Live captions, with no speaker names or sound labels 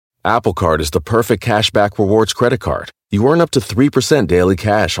Apple Card is the perfect cashback rewards credit card. You earn up to 3% daily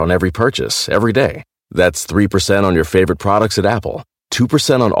cash on every purchase, every day. That's 3% on your favorite products at Apple,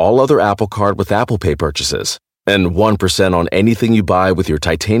 2% on all other Apple Card with Apple Pay purchases, and 1% on anything you buy with your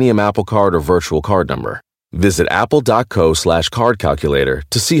titanium Apple Card or virtual card number. Visit apple.co/card calculator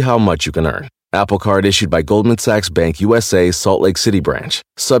to see how much you can earn. Apple Card issued by Goldman Sachs Bank USA, Salt Lake City branch.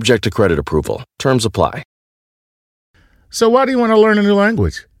 Subject to credit approval. Terms apply. So why do you want to learn a new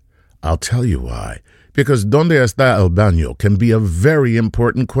language? I'll tell you why. Because ¿Dónde está el baño can be a very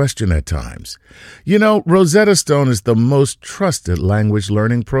important question at times. You know, Rosetta Stone is the most trusted language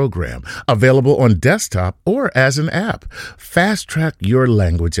learning program, available on desktop or as an app. Fast-track your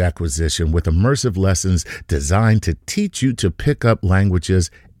language acquisition with immersive lessons designed to teach you to pick up languages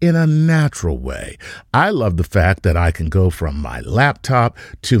in a natural way. I love the fact that I can go from my laptop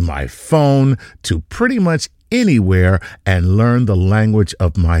to my phone to pretty much anywhere and learn the language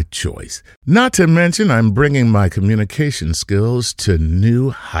of my choice. Not to mention, I'm bringing my communication skills to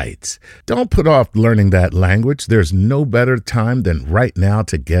new heights. Don't put off learning that language. There's no better time than right now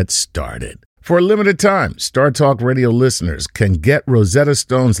to get started. For a limited time, Star Talk Radio listeners can get Rosetta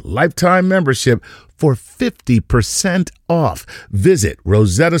Stone's lifetime membership for 50% off. Visit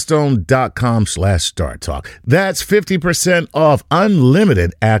rosettastone.com/StarTalk. That's 50% off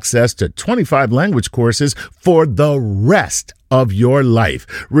unlimited access to 25 language courses for the rest of your life.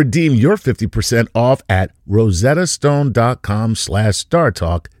 Redeem your 50% off at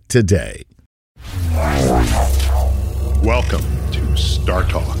rosettastone.com/StarTalk today. Welcome to Star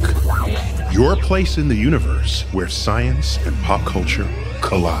Talk, your place in the universe where science and pop culture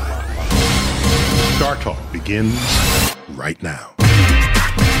collide. Star Talk begins right now.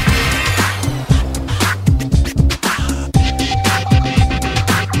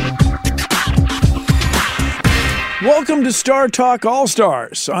 Welcome to Star Talk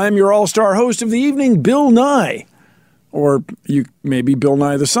All-Stars. I'm your all-star host of the evening, Bill Nye. Or you may be Bill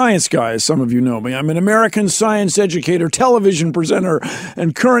Nye the Science Guy, as some of you know me. I'm an American science educator, television presenter,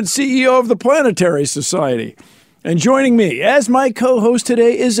 and current CEO of the Planetary Society. And joining me as my co-host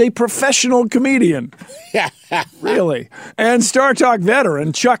today is a professional comedian. Really. And Star Talk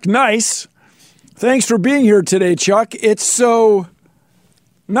veteran, Chuck Nice. Thanks for being here today, Chuck. It's so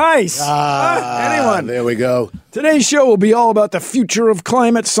nice. Anyone. There we go. Today's show will be all about the future of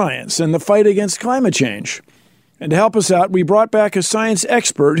climate science and the fight against climate change. And to help us out, we brought back a science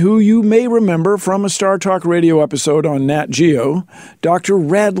expert who you may remember from a Star Talk Radio episode on Nat Geo, Dr.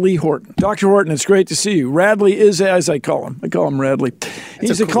 Radley Horton. Dr. Horton, it's great to see you. Radley is, as I call him Radley.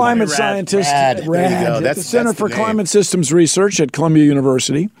 He's a climate scientist at the Center for Climate Systems Research at Columbia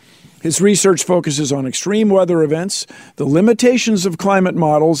University. His research focuses on extreme weather events, the limitations of climate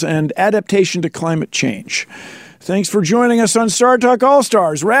models, and adaptation to climate change. Thanks for joining us on Star Talk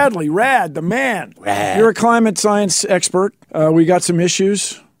All-Stars. Radley, the man. Rad. You're a climate science expert. We got some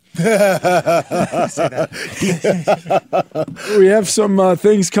issues. We have some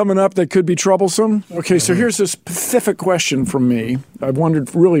things coming up that could be troublesome. Okay, so here's a specific question from me. I've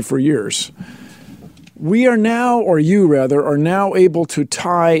wondered really for years. We are now, or you rather, are now able to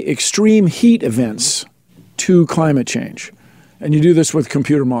tie extreme heat events to climate change. And you do this with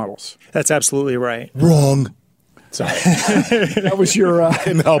computer models. That's absolutely right. Wrong. Sorry. That was your...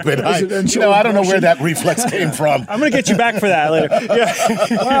 Couldn't help it. I don't know where that reflex came from. I'm going to get you back for that later.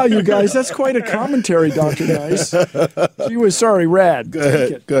 Yeah. Wow, you guys, that's quite a commentary, Dr. Nice. She was sorry, Rad. Go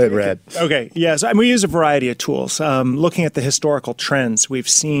ahead, Rad. Okay, yes. We use a variety of tools. Looking at the historical trends, we've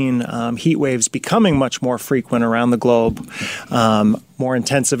seen heat waves becoming much more frequent around the globe. More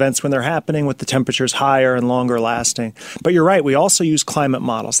intense events when they're happening with the temperatures higher and longer lasting. But you're right, we also use climate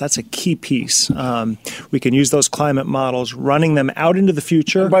models. That's a key piece. We can use those climate models, running them out into the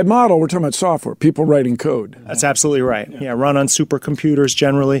future. And by model, we're talking about software, people writing code. That's absolutely right. Yeah, run on supercomputers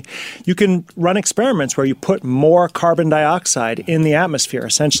generally. You can run experiments where you put more carbon dioxide in the atmosphere,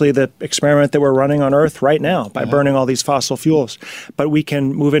 essentially the experiment that we're running on Earth right now by burning all these fossil fuels. But we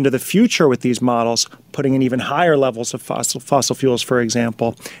can move into the future with these models, putting in even higher levels of fossil fuels, for example,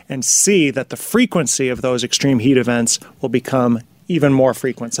 and see that the frequency of those extreme heat events will become even more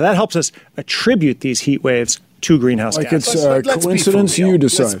frequent. So that helps us attribute these heat waves to greenhouse gases. Like it's coincidence, you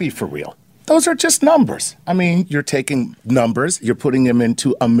decide. Let's be for real. Those are just numbers. I mean, you're taking numbers, you're putting them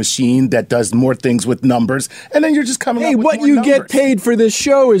into a machine that does more things with numbers, and then you're just coming up with more numbers. Hey, what you get paid for this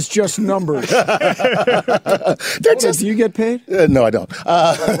show is just numbers. Do you get paid? No, I don't.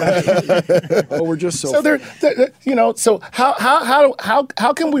 Oh, we're just so they're So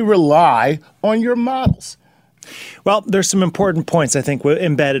how can we rely on your models? Well, there's some important points, I think,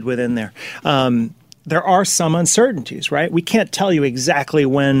 embedded within there. there are some uncertainties, right? We can't tell you exactly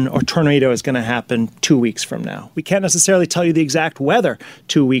when a tornado is going to happen 2 weeks from now. We can't necessarily tell you the exact weather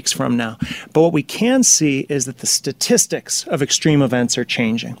 2 weeks from now. But what we can see is that the statistics of extreme events are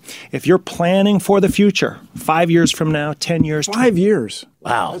changing. If you're planning for the future, 5 years from now, 10 years... 5 years.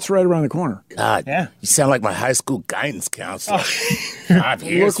 Wow. That's right around the corner. God, Yeah. you sound like my high school guidance counselor. 5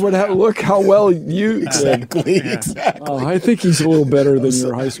 years. Look how well you did. Exactly. Oh, I think he's a little better than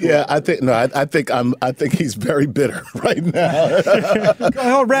your high school. Yeah, I think he's very bitter right now.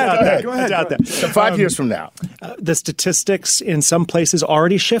 Oh, Brad, go ahead. Doubt that. So 5 years from now. The statistics in some places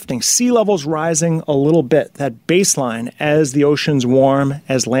already shifting. Sea levels rising a little bit. That baseline, as the oceans warm,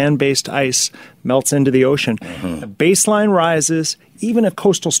 as land-based ice melts into the ocean, the baseline rises. Even if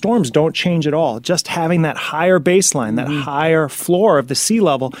coastal storms don't change at all, just having that higher baseline, that higher floor of the sea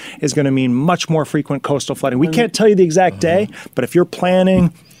level is going to mean much more frequent coastal flooding. We can't tell you the exact day, but if you're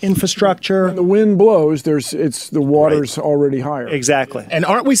planning infrastructure... When the wind blows, the water's already higher. Exactly. And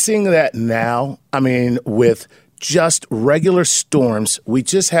aren't we seeing that now? I mean, with just regular storms. We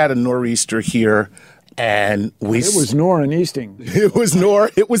just had a nor'easter here. And It was nor and easting. It was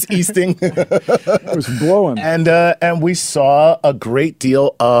easting. It was blowing. And we saw a great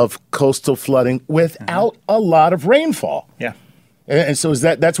deal of coastal flooding without a lot of rainfall. Yeah. And so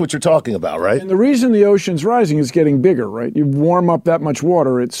that's what you're talking about, right? And the reason the ocean's rising is getting bigger, right? You warm up that much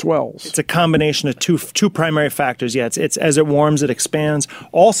water, it swells. It's a combination of two primary factors. Yeah, it's as it warms, it expands.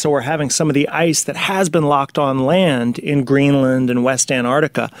 Also, we're having some of the ice that has been locked on land in Greenland and West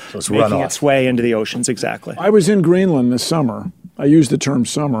Antarctica making its way into the oceans. Exactly. I was in Greenland this summer. I use the term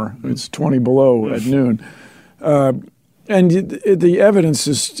summer. It's 20 below at noon. And the evidence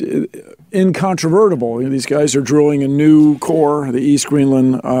is incontrovertible. These guys are drilling a new core, the East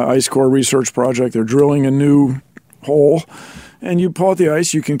Greenland Ice Core Research Project. They're drilling a new hole. And you pull out the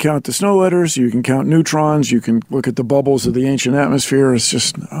ice, you can count the snow letters, you can count neutrons, you can look at the bubbles of the ancient atmosphere. It's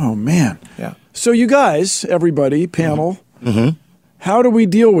just, oh, man. Yeah. So you guys, everybody, panel, how do we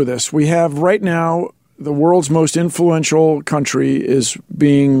deal with this? We have right now the world's most influential country is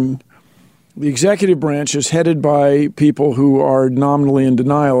being... The executive branch is headed by people who are nominally in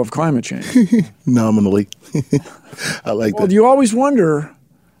denial of climate change. Nominally. I like that.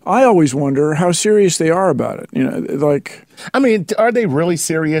 I always wonder how serious they are about it. You know, like... I mean, are they really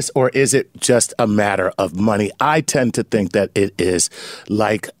serious, or is it just a matter of money? I tend to think that it is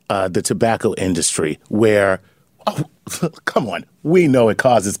like the tobacco industry, where... Oh, come on. We know it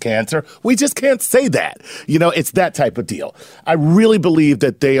causes cancer. We just can't say that. You know, it's that type of deal. I really believe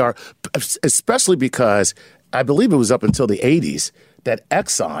that they are, especially because I believe it was up until the 80s that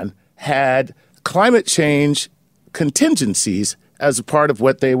Exxon had climate change contingencies as a part of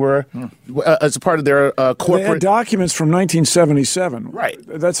what they were, as a part of their corporate... They had documents from 1977. Right.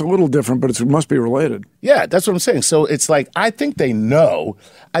 That's a little different, but it must be related. Yeah, that's what I'm saying. So it's like, I think they know.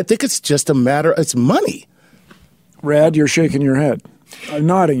 I think it's just a matter, it's money. Rad, you're shaking your head,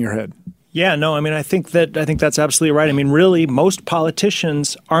 nodding your head. Yeah, no, I mean, I think that's absolutely right. I mean, really, most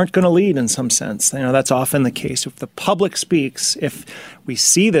politicians aren't going to lead in some sense. You know, that's often the case. If the public speaks, if we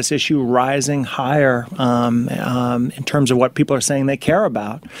see this issue rising higher in terms of what people are saying they care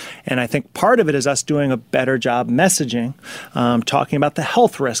about, and I think part of it is us doing a better job messaging, talking about the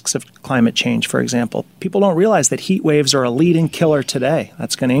health risks of climate change, for example. People don't realize that heat waves are a leading killer today.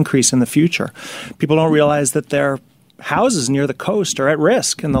 That's going to increase in the future. People don't realize that their houses near the coast are at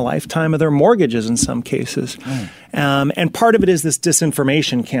risk in the lifetime of their mortgages in some cases. And part of it is this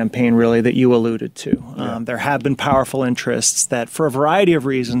disinformation campaign, really, that you alluded to. There have been powerful interests that, for a variety of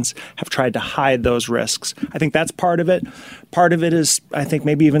reasons, have tried to hide those risks. I think that's part of it. Part of it is, I think,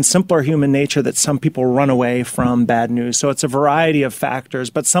 maybe even simpler human nature, that some people run away from bad news. So it's a variety of factors,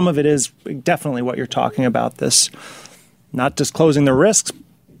 but some of it is definitely what you're talking about, this not disclosing the risks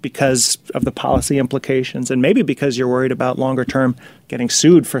because of the policy implications, and maybe because you're worried about longer term getting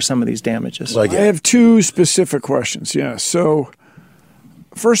sued for some of these damages. I have two specific questions. Yeah. So,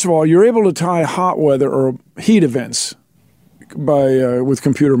 first of all, you're able to tie hot weather or heat events with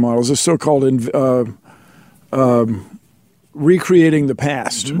computer models, the so-called recreating the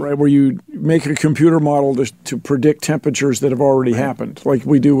past, right? Where you make a computer model to predict temperatures that have already happened, like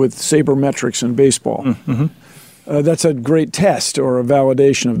we do with sabermetrics in baseball. That's a great test or a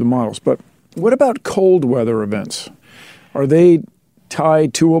validation of the models. But what about cold weather events? Are they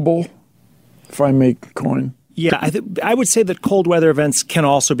tie-toable, if I make coin? Yeah, I would say that cold weather events can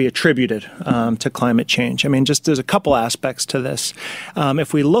also be attributed to climate change. I mean, just there's a couple aspects to this.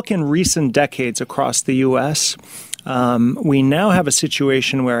 If we look in recent decades across the U.S., we now have a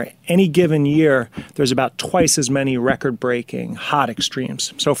situation where any given year, there's about twice as many record-breaking hot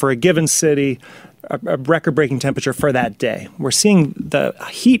extremes. So for a given city, a record-breaking temperature for that day. We're seeing the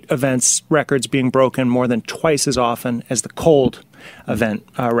heat events records being broken more than twice as often as the cold event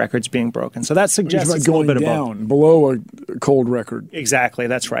records being broken. So that suggests it's going a little bit down below a cold record. Exactly,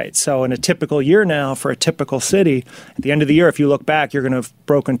 that's right. So in a typical year now, for a typical city, at the end of the year, if you look back, you're going to have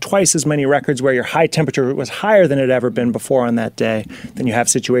broken twice as many records where your high temperature was higher than it had ever been before on that day than you have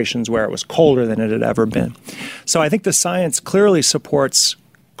situations where it was colder than it had ever been. So I think the science clearly supports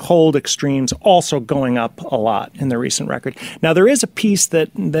cold extremes also going up a lot in the recent record. Now, there is a piece that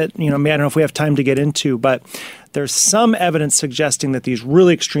I don't know if we have time to get into, but there's some evidence suggesting that these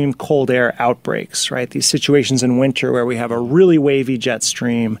really extreme cold air outbreaks, right, these situations in winter where we have a really wavy jet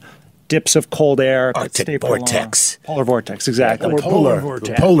stream, dips of cold air, Arctic vortex. Polar vortex, exactly. Polar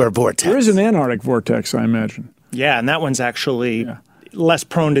vortex. There is an Antarctic vortex, I imagine. Yeah, and that one's actually less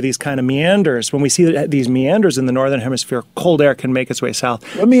prone to these kind of meanders. When we see these meanders in the northern hemisphere, cold air can make its way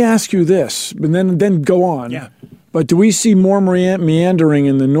south. Let me ask you this, and then go on. Yeah. But do we see more meandering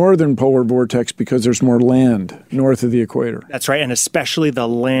in the northern polar vortex because there's more land north of the equator? That's right, and especially the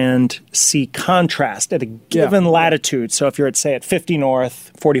land-sea contrast at a given latitude. So if you're at 50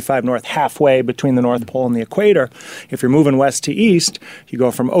 north, 45 north, halfway between the North Pole and the equator, if you're moving west to east, you go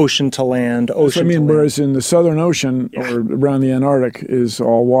from ocean to land, ocean to land. Whereas in the Southern Ocean or around the Antarctic is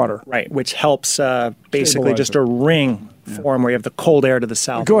all water. Right, which helps basically just a ring form where you have the cold air to the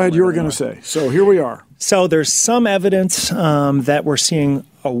south. Go ahead, you were going to say. So here we are. So there's some evidence that we're seeing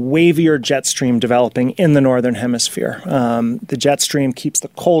a wavier jet stream developing in the northern hemisphere. The jet stream keeps the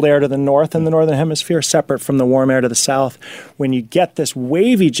cold air to the north in the northern hemisphere separate from the warm air to the south. When you get this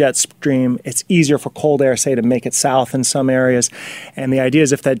wavy jet stream, it's easier for cold air, say, to make it south in some areas. And the idea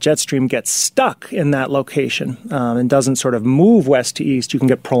is if that jet stream gets stuck in that location and doesn't sort of move west to east, you can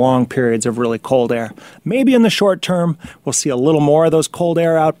get prolonged periods of really cold air. Maybe in the short term, we'll see a little more of those cold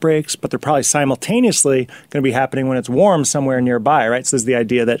air outbreaks, but they're probably simultaneously going to be happening when it's warm somewhere nearby, right? So there's the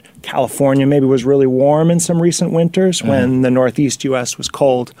idea that California maybe was really warm in some recent winters when the northeast U.S. was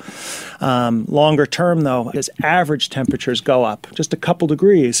cold. Longer term, though, as average temperatures go up just a couple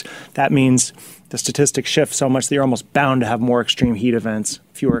degrees, that means the statistics shift so much that you're almost bound to have more extreme heat events,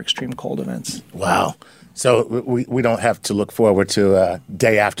 fewer extreme cold events. Wow. So we don't have to look forward to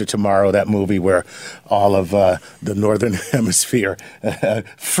Day After Tomorrow, that movie where all of the northern hemisphere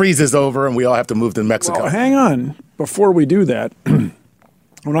freezes over and we all have to move to Mexico. Well, hang on. Before we do that,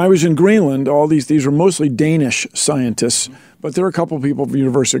 when I was in Greenland, all these were mostly Danish scientists, but there were a couple of people from the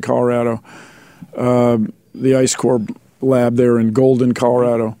University of Colorado, the Ice Core lab there in Golden,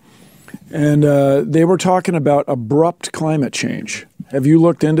 Colorado, and they were talking about abrupt climate change. Have you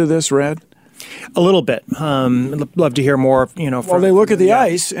looked into this, Rad? A little bit. Love to hear more. Well, they look at the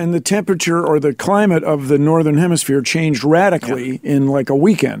ice, and the temperature or the climate of the northern hemisphere changed radically in like a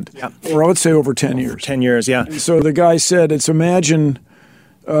weekend, or let's say over 10 years. 10 years, yeah. And so the guy said, "It's imagine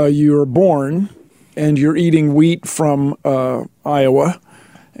you're born and you're eating wheat from Iowa,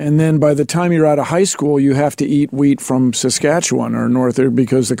 and then by the time you're out of high school, you have to eat wheat from Saskatchewan or north there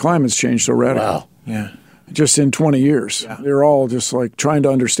because the climate's changed so radically." Wow. Yeah. Just in 20 years. Yeah. They're all just like trying to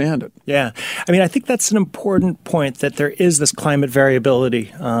understand it. Yeah. I mean, I think that's an important point, that there is this climate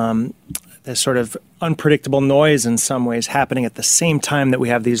variability, this sort of unpredictable noise in some ways happening at the same time that we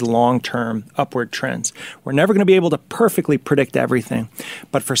have these long-term upward trends. We're never going to be able to perfectly predict everything,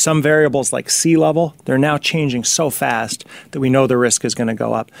 but for some variables like sea level, they're now changing so fast that we know the risk is going to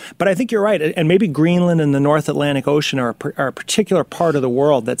go up. But I think you're right, and maybe Greenland and the North Atlantic Ocean are a particular part of the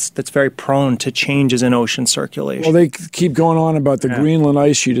world that's very prone to changes in ocean circulation. Well, they keep going on about the Greenland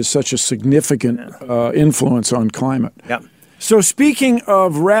ice sheet as such a significant influence on climate. Yeah. So speaking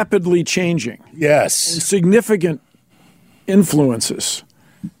of rapidly changing and significant influences,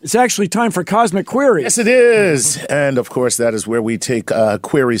 it's actually time for Cosmic Queries. Yes, it is. And, of course, that is where we take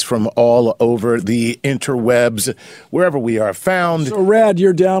queries from all over the interwebs, wherever we are found. So, Rad,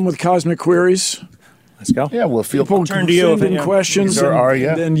 you're down with Cosmic Queries? Let's go. Yeah, we'll feel People turn to you. Send in questions, and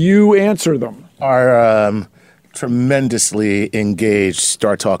then you answer them. Our tremendously engaged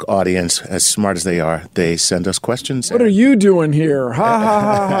Star Talk audience, as smart as they are, they send us questions. What are you doing here? Ha, ha,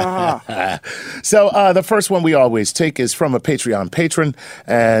 ha, ha, ha. So the first one we always take is from a Patreon patron,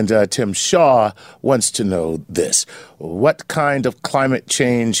 and Tim Shaw wants to know this. What kind of climate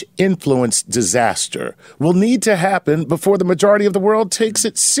change influenced disaster will need to happen before the majority of the world takes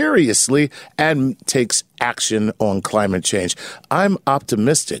it seriously and takes action on climate change. I'm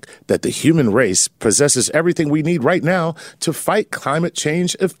optimistic that the human race possesses everything we need right now to fight climate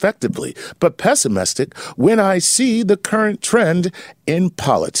change effectively, but pessimistic when I see the current trend in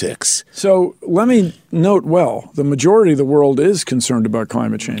politics. So let me note the majority of the world is concerned about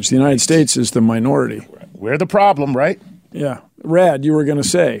climate change. The United States is the minority. We're the problem, right? Yeah. Rad, you were going to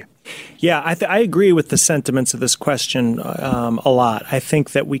say. Yeah, I agree with the sentiments of this question a lot. I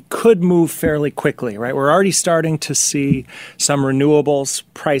think that we could move fairly quickly, right? We're already starting to see some renewables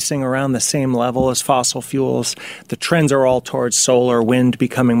pricing around the same level as fossil fuels. The trends are all towards solar, wind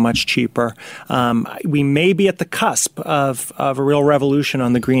becoming much cheaper. We may be at the cusp of a real revolution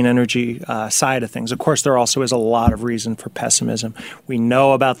on the green energy side of things. Of course, there also is a lot of reason for pessimism. We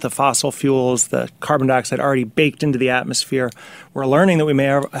know about the fossil fuels, the carbon dioxide already baked into the atmosphere. We're learning that we may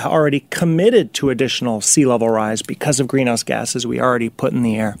have already committed to additional sea level rise because of greenhouse gases we already put in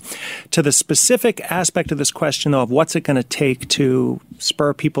the air. To the specific aspect of this question, though, of what's it going to take to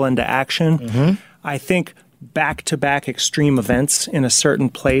spur people into action, I think back-to-back extreme events in a certain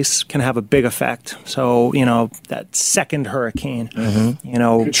place can have a big effect. So, that second hurricane,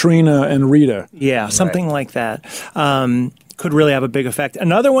 Katrina and Rita. Yeah, something like that. Could really have a big effect.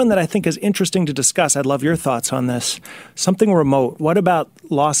 Another one that I think is interesting to discuss, I'd love your thoughts on this, something remote. What about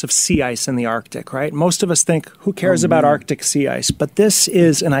loss of sea ice in the Arctic, right? Most of us think, who cares about Arctic sea ice? But this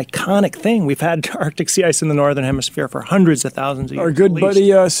is an iconic thing. We've had Arctic sea ice in the Northern Hemisphere for hundreds of thousands of years. Our good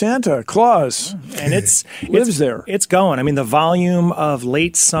buddy Santa Claus and lives there. It's going. I mean, the volume of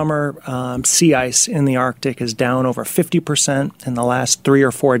late summer sea ice in the Arctic is down over 50% in the last 3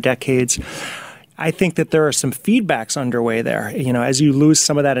 or 4 decades. I think that there are some feedbacks underway there. As you lose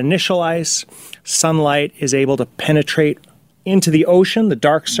some of that initial ice, sunlight is able to penetrate into the ocean, the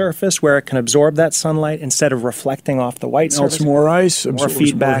dark surface, where it can absorb that sunlight instead of reflecting off the white surface. Melts more ice, more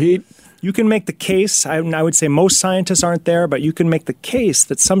feedback. More heat. You can make the case, I would say most scientists aren't there, but you can make the case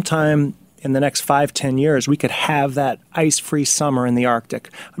that sometime in the next 5-10 years, we could have that ice-free summer in the Arctic.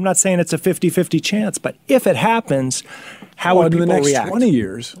 I'm not saying it's a 50-50 chance, but if it happens, how would people react? In the next 20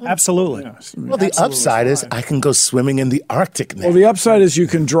 years. Absolutely. Yeah. Well, the upside is I can go swimming in the Arctic now. Well, the upside is you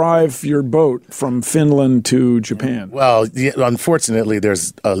can drive your boat from Finland to Japan. Well, unfortunately,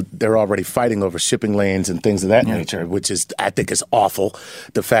 they're already fighting over shipping lanes and things of that nature, which I think is awful.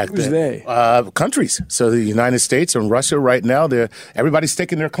 The fact Who's that they? Countries. So the United States and Russia right now, everybody's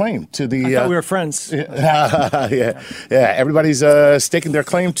staking their claim to the. I thought we were friends. Yeah. Everybody's staking their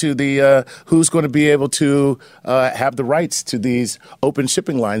claim to the who's going to be able to have the rights to these open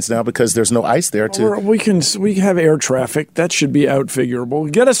shipping lines now because there's no ice there. We have air traffic that should be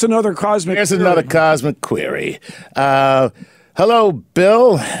outfigurable. Get us another cosmic. There's query. another cosmic query. Hello,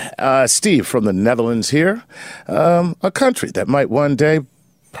 Bill. Steve from the Netherlands here. A country that might one day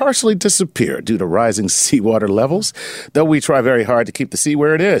partially disappear due to rising seawater levels, though we try very hard to keep the sea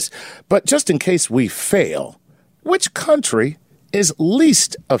where it is. But just in case we fail, which country is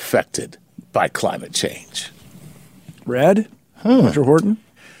least affected by climate change? Red? Dr. Horton?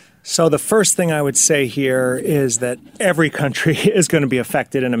 So the first thing I would say here is that every country is going to be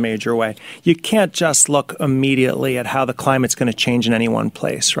affected in a major way. You can't just look immediately at how the climate's going to change in any one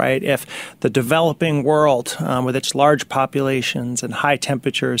place, right? If the developing world, with its large populations and high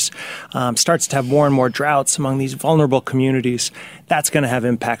temperatures, starts to have more and more droughts among these vulnerable communities, that's going to have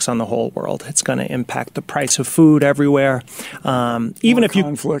impacts on the whole world. It's going to impact the price of food everywhere. More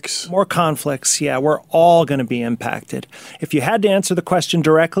conflicts, yeah, we're all going to be impacted. If you had to answer the question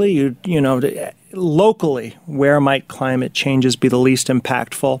directly, locally, where might climate changes be the least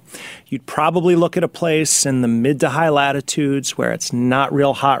impactful? You'd probably look at a place in the mid to high latitudes where it's not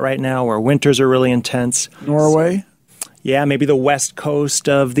real hot right now, where winters are really intense. Norway? Yeah, maybe the west coast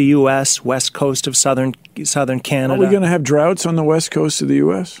of the U.S., west coast of southern Canada. Are we going to have droughts on the west coast of the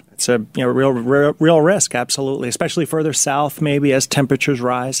U.S.? It's a real risk, absolutely, especially further south maybe as temperatures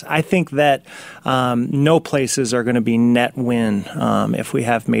rise. I think that no places are going to be net win if we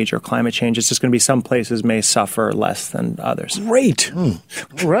have major climate change. It's just going to be some places may suffer less than others. Great. All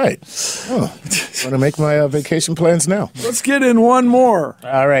right. Want to make my vacation plans now. Let's get in one more.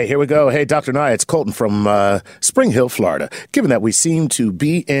 All right, here we go. Hey, Dr. Nye, it's Colton from Spring Hill, Florida. Given that we seem to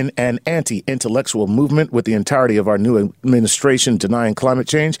be in an anti-intellectual movement with the entirety of our new administration denying climate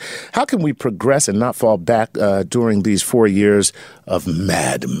change, how can we progress and not fall back during these 4 years of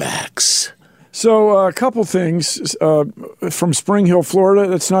Mad Max? So a couple things from Spring Hill, Florida.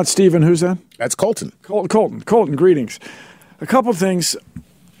 That's not Stephen. Who's that? That's Colton. Colton, greetings. A couple things.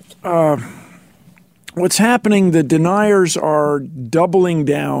 What's happening, the deniers are doubling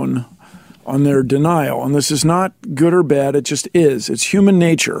down on their denial. And this is not good or bad. It just is. It's human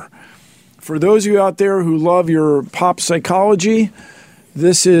nature. For those of you out there who love your pop psychology,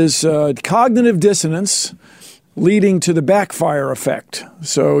 this is cognitive dissonance leading to the backfire effect.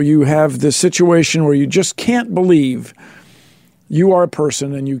 So you have this situation where you just can't believe you are a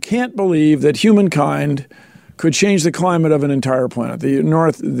person, and you can't believe that humankind could change the climate of an entire planet.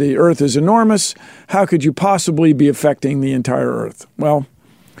 The Earth is enormous. How could you possibly be affecting the entire Earth? Well,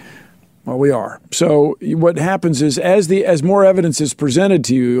 we are. So what happens is as more evidence is presented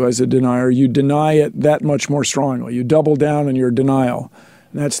to you as a denier, you deny it that much more strongly. You double down on your denial.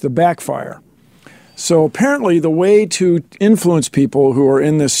 And that's the backfire. So apparently the way to influence people who are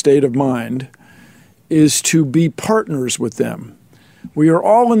in this state of mind is to be partners with them. We are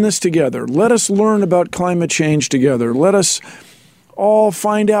all in this together. Let us learn about climate change together. Let us all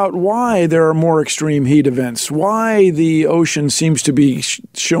find out why there are more extreme heat events, why the ocean seems to be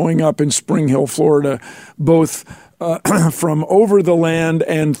showing up in Spring Hill, Florida, both from over the land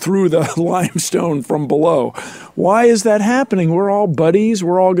and through the limestone from below. Why is that happening? We're all buddies.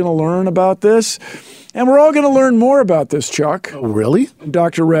 We're all going to learn about this. And we're all going to learn more about this, Chuck. Oh, really?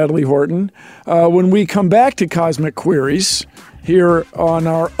 Dr. Radley Horton, when we come back to Cosmic Queries here on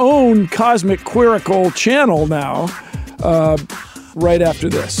our own Cosmic Querical channel now, right after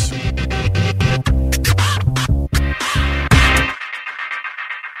this.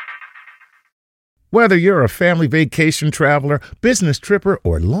 Whether you're a family vacation traveler, business tripper,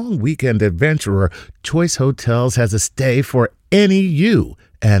 or long weekend adventurer, Choice Hotels has a stay for any you.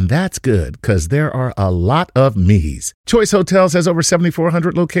 And that's good, because there are a lot of me's. Choice Hotels has over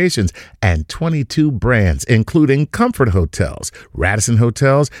 7,400 locations and 22 brands, including Comfort Hotels, Radisson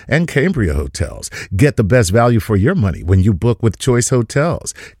Hotels, and Cambria Hotels. Get the best value for your money when you book with Choice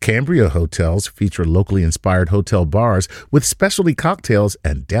Hotels. Cambria Hotels feature locally inspired hotel bars with specialty cocktails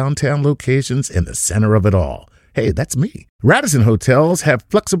and downtown locations in the center of it all. Hey, that's me. Radisson Hotels have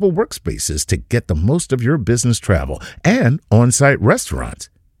flexible workspaces to get the most of your business travel and on-site restaurants.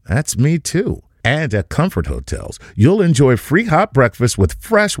 That's me too. And at Comfort Hotels, you'll enjoy free hot breakfast with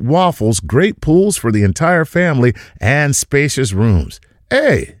fresh waffles, great pools for the entire family, and spacious rooms.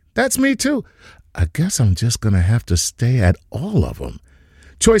 Hey, that's me too. I guess I'm just going to have to stay at all of them.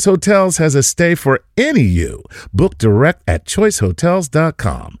 Choice Hotels has a stay for any you. Book direct at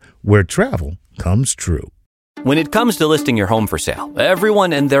choicehotels.com, where travel comes true. When it comes to listing your home for sale,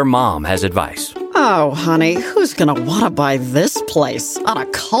 everyone and their mom has advice. Oh, honey, who's going to want to buy this place? On a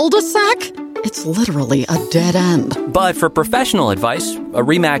cul-de-sac? It's literally a dead end. But for professional advice, a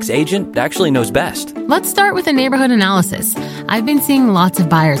RE/MAX agent actually knows best. Let's start with a neighborhood analysis. I've been seeing lots of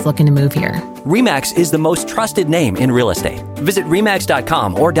buyers looking to move here. RE/MAX is the most trusted name in real estate. Visit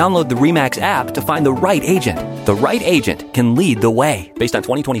RE/MAX.com or download the RE/MAX app to find the right agent. The right agent can lead the way. Based on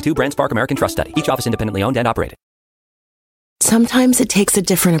 2022 BrandSpark American Trust Study. Each office independently owned and operated. Sometimes it takes a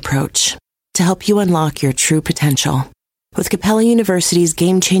different approach to help you unlock your true potential. With Capella University's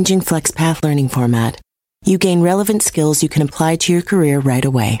game-changing FlexPath learning format, you gain relevant skills you can apply to your career right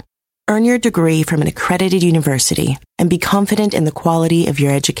away. Earn your degree from an accredited university and be confident in the quality of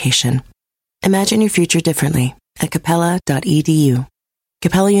your education. Imagine your future differently at capella.edu.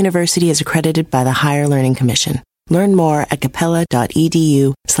 Capella University is accredited by the Higher Learning Commission. Learn more at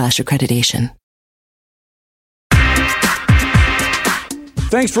capella.edu/accreditation.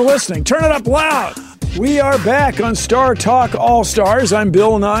 Thanks for listening. Turn it up loud. We are back on Star Talk All Stars. I'm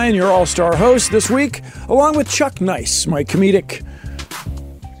Bill Nye, your All-Star host this week, along with Chuck Nice, my comedic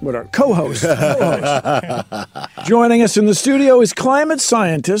co-host. Joining us in the studio is climate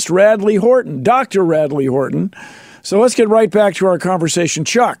scientist Radley Horton, Dr. Radley Horton. So let's get right back to our conversation.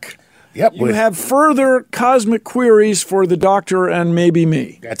 Chuck, you have further cosmic queries for the doctor and maybe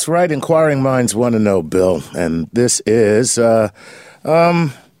me. That's right. Inquiring minds want to know, Bill. And this is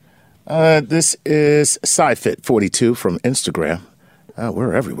SciFit42 from Instagram.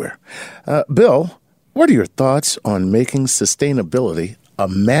 We're everywhere. Bill, what are your thoughts on making sustainability a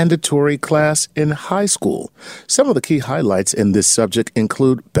mandatory class in high school? Some of the key highlights in this subject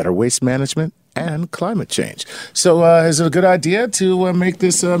include better waste management and climate change. So is it a good idea to make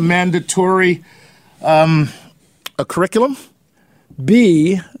this a mandatory a curriculum?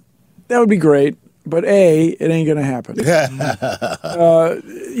 B, that would be great. But A, it ain't going to happen.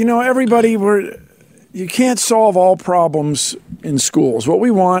 Everybody, you can't solve all problems in schools. What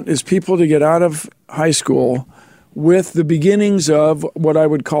we want is people to get out of high school with the beginnings of what I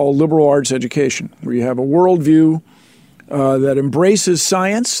would call liberal arts education, where you have a worldview that embraces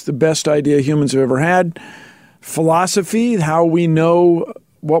science, the best idea humans have ever had, philosophy, how we know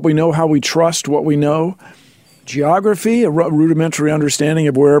what we know, how we trust what we know, geography, a rudimentary understanding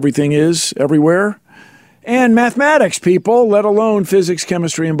of where everything is everywhere, and mathematics, people, let alone physics,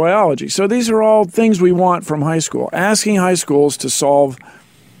 chemistry, and biology. So these are all things we want from high school. Asking high schools to solve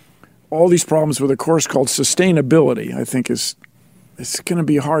all these problems with a course called sustainability, I think it's going to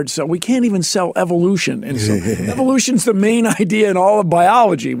be hard to sell. We can't even sell evolution. And so evolution's the main idea in all of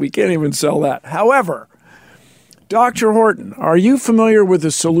biology. We can't even sell that. However, Dr. Horton, are you familiar with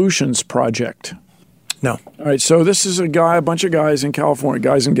the Solutions Project? No. All right, so this is a bunch of guys in California,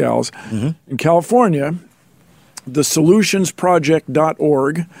 guys and gals. In California, the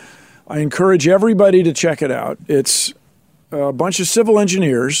solutionsproject.org. I encourage everybody to check it out. It's a bunch of civil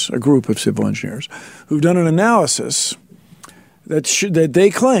engineers, a group of civil engineers, who've done an analysis that they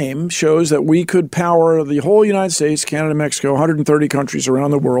claim shows that we could power the whole United States, Canada, Mexico, 130 countries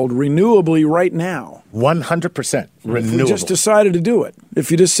around the world renewably right now. 100% renewable. If we just decided to do it.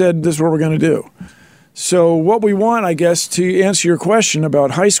 If you just said this is what we're going to do. So what we want, I guess, to answer your question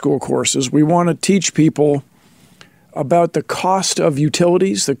about high school courses, we want to teach people about the cost of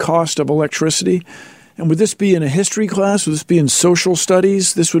utilities, the cost of electricity. And would this be in a history class? Would this be in social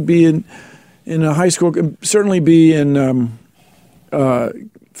studies? This would be in a high school, certainly be in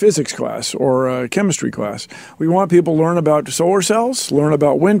physics class or a chemistry class. We want people to learn about solar cells, learn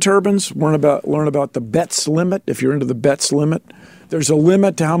about wind turbines, learn about the Betz limit, if you're into the Betz limit. There's a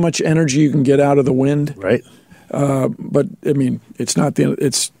limit to how much energy you can get out of the wind. Right. But I mean, there's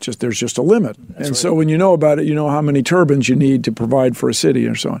just a limit. That's right. So when you know about it, you know how many turbines you need to provide for a city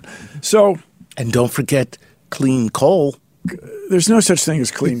and so on. And don't forget clean coal. There's no such thing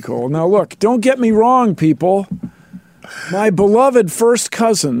as clean coal. Now look, don't get me wrong, people. My beloved first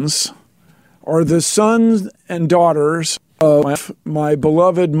cousins are the sons and daughters of my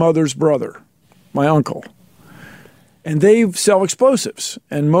beloved mother's brother, my uncle. And they sell explosives,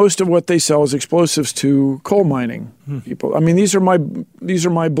 and most of what they sell is explosives to coal mining people. I mean, these are my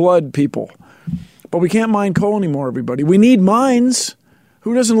blood people. But we can't mine coal anymore, everybody. We need mines.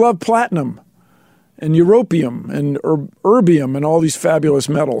 Who doesn't love platinum and europium and erbium and all these fabulous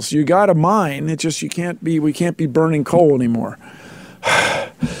metals? You got to mine. It's just we can't be burning coal anymore.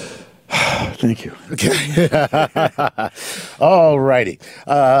 Thank you. Okay. All righty.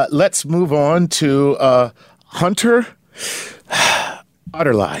 Let's move on to Hunter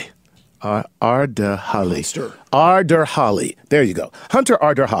Arderhally. Arderhally. There you go. Hunter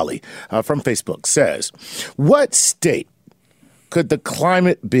Arderhally from Facebook says, what state could the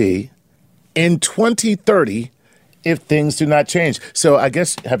climate be in 2030 if things do not change? So I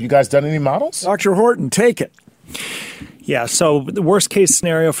guess, have you guys done any models? Dr. Horton, take it. Yeah, so the worst case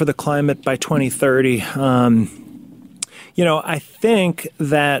scenario for the climate by 2030, I think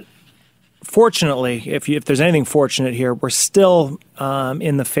that fortunately, if there's anything fortunate here, we're still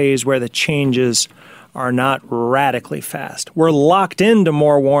in the phase where the changes are not radically fast. We're locked into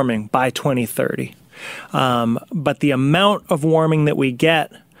more warming by 2030. But the amount of warming that we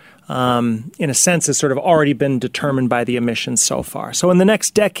get, in a sense, has sort of already been determined by the emissions so far. So in the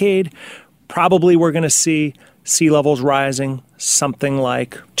next decade, probably we're going to see sea levels rising something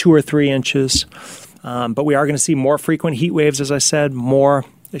like 2 or 3 inches. But we are going to see more frequent heat waves, as I said, fewer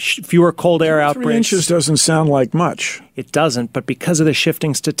cold air outbreaks. 3 inches doesn't sound like much. It doesn't, but because of the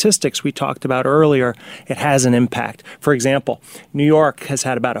shifting statistics we talked about earlier, it has an impact. For example, New York has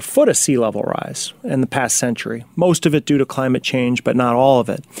had about 1 foot of sea level rise in the past century, most of it due to climate change, but not all of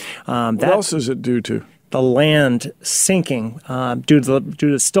it. What else is it due to? The land sinking due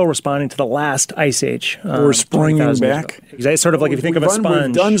to still responding to the last ice age. We're springing back? Exactly. Sort of like if you think of a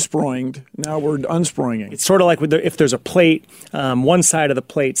sponge. We've done sproinged. Now we're unsproinging. It's sort of like if there's a plate, one side of the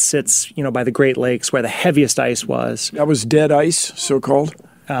plate sits by the Great Lakes where the heaviest ice was. That was dead ice, so-called?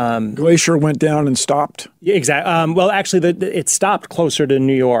 Glacier went down and stopped? Yeah, exactly. Well, actually, it stopped closer to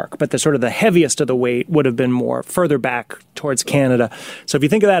New York, but the heaviest of the weight would have been more further back towards Canada. So if you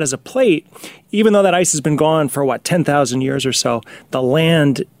think of that as a plate, even though that ice has been gone for, 10,000 years or so, the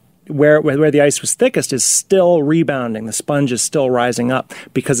land where the ice was thickest is still rebounding. The sponge is still rising up.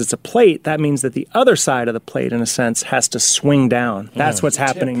 Because it's a plate, that means that the other side of the plate, in a sense, has to swing down. That's what's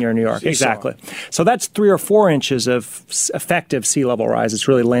happening near New York. Exactly. So that's 3 or 4 inches of effective sea level rise. It's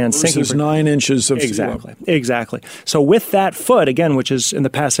really land sinking. Versus 9 inches of sea level. Exactly. So with that foot, again, which is in the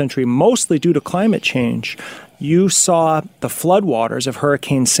past century mostly due to climate change, you saw the floodwaters of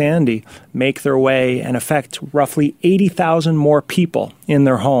Hurricane Sandy make their way and affect roughly 80,000 more people in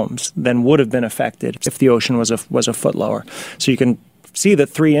their homes than would have been affected if the ocean was a foot lower. So you can see that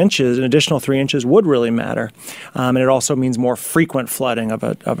 3 inches, an additional 3 inches would really matter. And it also means more frequent flooding of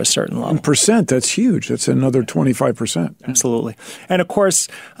a certain level. In percent, that's huge. That's another 25%. Absolutely. And of course,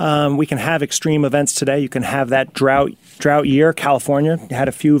 we can have extreme events today. You can have that drought year. California had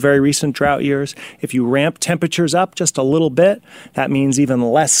a few very recent drought years. If you ramp temperatures up just a little bit, that means even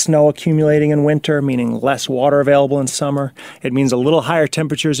less snow accumulating in winter, meaning less water available in summer. It means a little higher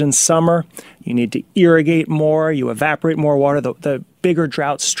temperatures in summer. You need to irrigate more. You evaporate more water. The bigger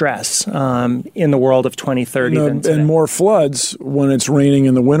drought stress in the world of 2030 than today. And more floods when it's raining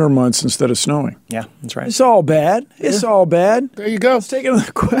in the winter months instead of snowing. Yeah, that's right. It's all bad. It's all bad. There you go. Let's take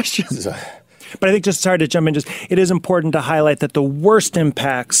another question. But I think, just sorry to jump in, it is important to highlight that the worst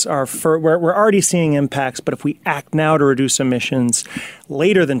impacts are we're already seeing impacts, but if we act now to reduce emissions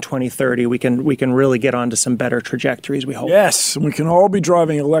later than 2030, we can really get onto some better trajectories, we hope. Yes, we can all be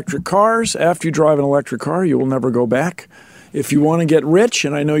driving electric cars. After you drive an electric car, you will never go back. If you want to get rich,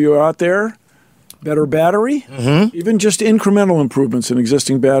 and I know you're out there, better battery, even just incremental improvements in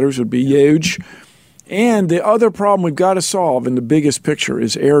existing batteries would be huge. And the other problem we've got to solve in the biggest picture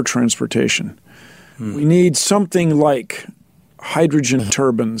is air transportation. We need something like hydrogen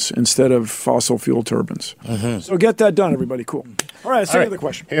turbines instead of fossil fuel turbines. So get that done, everybody. Cool. All right, let's take another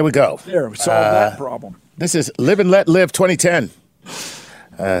question. Here we go. There, we solved that problem. This is Live and Let Live 2010.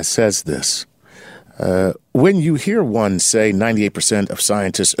 Says this. When you hear one say 98% of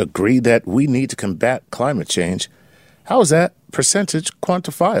scientists agree that we need to combat climate change, how is that percentage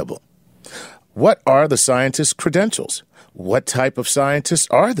quantifiable? What are the scientists' credentials? What type of scientists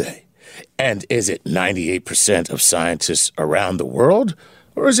are they? And is it 98% of scientists around the world?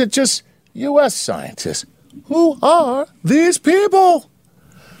 Or is it just U.S. scientists? Who are these people?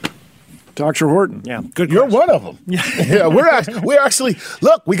 Dr. Horton. Yeah, good You're question. one of them. Yeah, we're actually,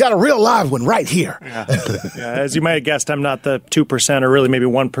 look, we got a real live one right here. Yeah, as you might have guessed, I'm not the 2% or really maybe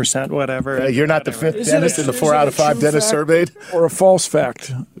 1%, whatever. You're not the fifth dentist in the 4 out of 5 dentists surveyed? Or a false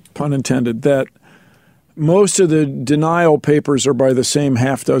fact, pun intended, that most of the denial papers are by the same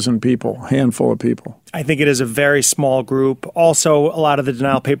handful of people. I think it is a very small group. Also, a lot of the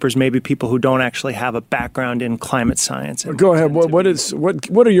denial papers may be people who don't actually have a background in climate science. Go ahead.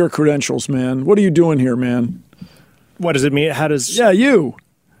 What are your credentials, man? What are you doing here, man? What does it mean? How does... Yeah, you.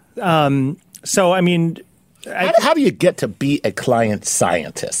 So, I mean... How do you get to be a climate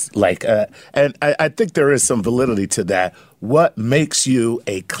scientist? And I think there is some validity to that. What makes you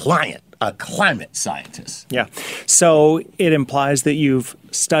a climate scientist? Yeah. So it implies that you've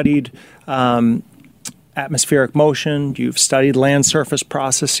studied atmospheric motion, you've studied land surface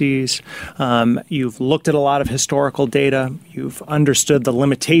processes, you've looked at a lot of historical data, you've understood the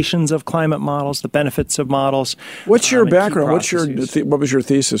limitations of climate models, the benefits of models. What's your background? What was your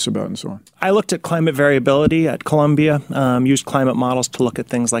thesis about and so on? I looked at climate variability at Columbia, used climate models to look at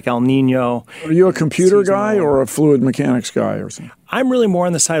things like El Nino. Are you a computer guy or a fluid mechanics guy or something? I'm really more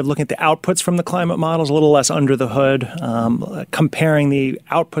on the side of looking at the outputs from the climate models, a little less under the hood, comparing the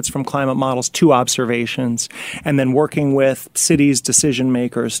outputs from climate models to observations, and then working with cities' decision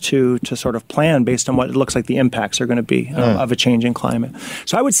makers to sort of plan based on what it looks like the impacts are going to be of a changing climate.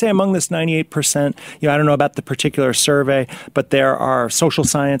 So I would say among this 98%, I don't know about the particular survey, but there are social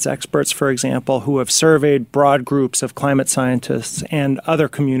science experts, for example, who have surveyed broad groups of climate scientists and other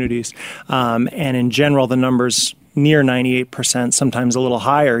communities, and in general, the numbers near 98%, sometimes a little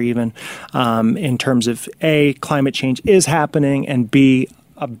higher even, in terms of A, climate change is happening, and B,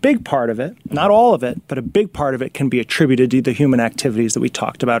 a big part of it, not all of it, but a big part of it can be attributed to the human activities that we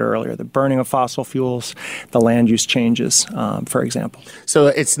talked about earlier, the burning of fossil fuels, the land use changes, for example. So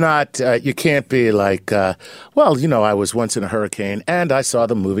it's not, you can't be like, I was once in a hurricane and I saw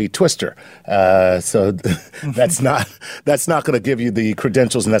the movie Twister. So that's not going to give you the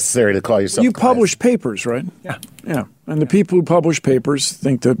credentials necessary to call yourself. You publish papers, right? Yeah. Yeah. And the people who publish papers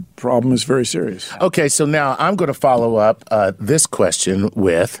think the problem is very serious. Okay, so now I'm going to follow up this question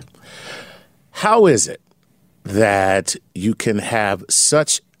with, how is it that you can have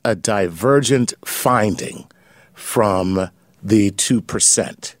such a divergent finding from the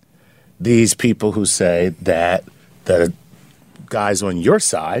 2%? These people who say that the guys on your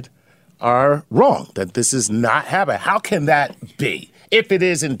side are wrong, that this is not happening. How can that be? If it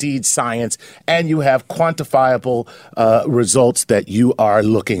is indeed science and you have quantifiable results that you are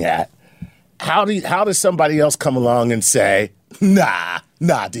looking at, how does somebody else come along and say, nah,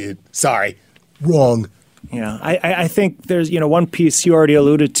 dude, sorry, wrong? Yeah, I think there's, one piece you already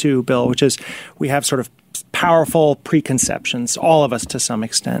alluded to, Bill, which is we have sort of powerful preconceptions, all of us to some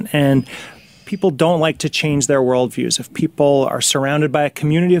extent. And people don't like to change their worldviews. If people are surrounded by a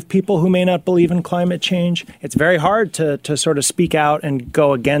community of people who may not believe in climate change, it's very hard to sort of speak out and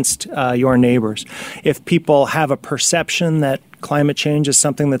go against your neighbors. If people have a perception that climate change is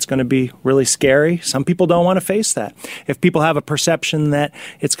something that's going to be really scary, some people don't want to face that. If people have a perception that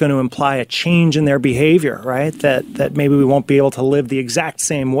it's going to imply a change in their behavior, right, that maybe we won't be able to live the exact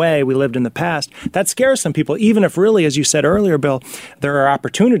same way we lived in the past, that scares some people, even if really, as you said earlier, Bill, there are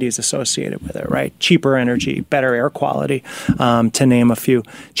opportunities associated with it, right? Cheaper energy, better air quality, to name a few.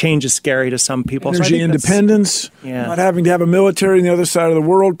 Change is scary to some people. Energy independence, not having to have a military on the other side of the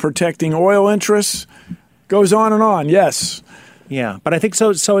world, protecting oil interests, goes on and on, yes. Yeah, but I think so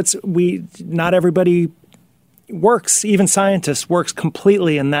it's not everybody works, even scientists works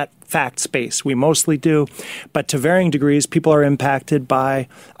completely in that fact space. We mostly do, but to varying degrees, people are impacted by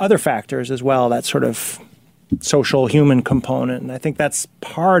other factors as well, that sort of social human component. And I think that's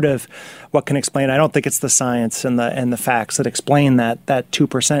part of what can explain. I don't think it's the science and the facts that explain that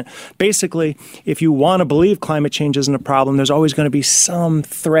 2%. Basically, if you want to believe climate change isn't a problem, there's always going to be some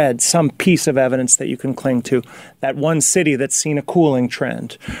thread, some piece of evidence that you can cling to. That one city that's seen a cooling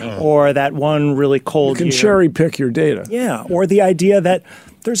trend, or that one really cold year. You can cherry pick your data. Yeah, or the idea that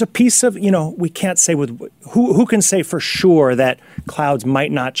there's a piece of, we can't say who can say for sure that clouds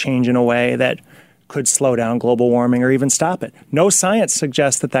might not change in a way that could slow down global warming or even stop it. No science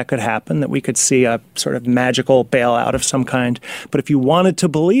suggests that could happen, that we could see a sort of magical bailout of some kind. But if you wanted to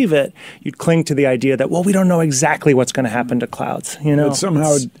believe it, you'd cling to the idea that, well, we don't know exactly what's going to happen to clouds. But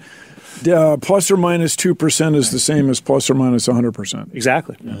somehow plus or minus 2% is the same as plus or minus 100%.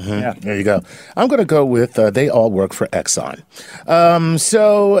 Exactly. Mm-hmm. Yeah. There you go. I'm going to go with they all work for Exxon.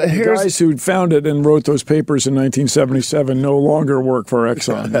 So here's the guys who found it and wrote those papers in 1977 no longer work for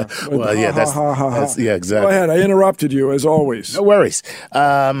Exxon. Well, yeah, that's yeah, exactly. Go ahead. I interrupted you as always. No worries.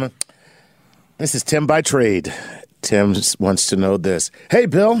 This is Tim by trade. Tim wants to know this. Hey,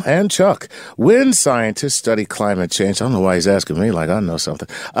 Bill and Chuck, when scientists study climate change, I don't know why he's asking me like I know something.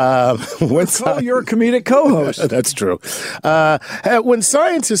 You're a comedic co-host. That's true. When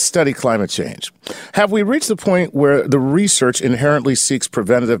scientists study climate change, have we reached the point where the research inherently seeks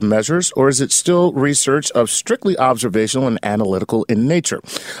preventative measures, or is it still research of strictly observational and analytical in nature?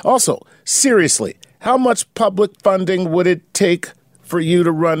 Also, seriously, how much public funding would it take for you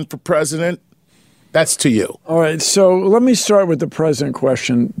to run for president? That's to you. All right, so let me start with the president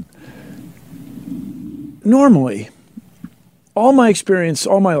question. Normally, all my experience,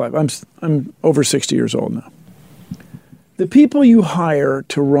 all my life, I'm over 60 years old now. The people you hire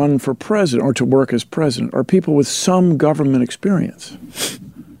to run for president or to work as president are people with some government experience.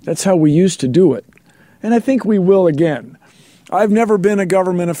 That's how we used to do it. And I think we will again. I've never been a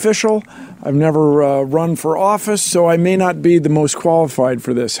government official. I've never run for office, so I may not be the most qualified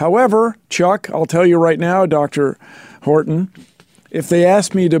for this. However, Chuck, I'll tell you right now, Dr. Horton, if they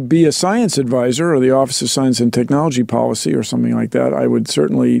asked me to be a science advisor or the Office of Science and Technology Policy or something like that, I would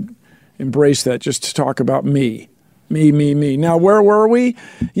certainly embrace that just to talk about me. Me. Now, where were we?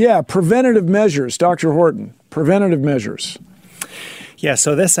 Yeah, preventative measures, Dr. Horton, preventative measures. Yeah,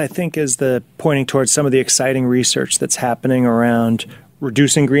 so this, I think, is the pointing towards some of the exciting research that's happening around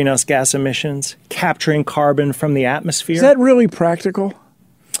reducing greenhouse gas emissions, capturing carbon from the atmosphere. Is that really practical?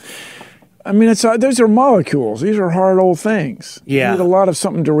 I mean, those are molecules. These are hard old things. Yeah. You need a lot of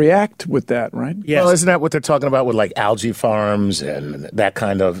something to react with that, right? Yes. Well, isn't that what they're talking about with like algae farms and that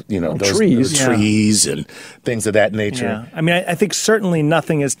kind of, those trees and things of that nature? Yeah. I mean, I think certainly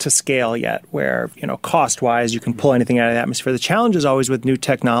nothing is to scale yet where, cost-wise you can pull anything out of the atmosphere. The challenge is always with new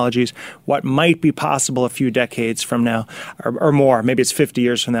technologies, what might be possible a few decades from now or more. Maybe it's 50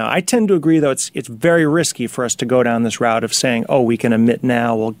 years from now. I tend to agree, though, it's very risky for us to go down this route of saying, we can emit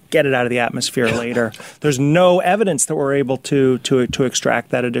now, we'll get it out of the atmosphere later. There's no evidence that we're able to extract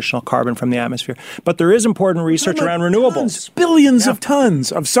that additional carbon from the atmosphere. But there is important research around renewables. Billions of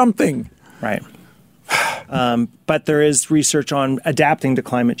tons of something. Right. But there is research on adapting to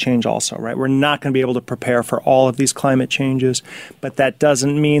climate change also, right? We're not going to be able to prepare for all of these climate changes, but that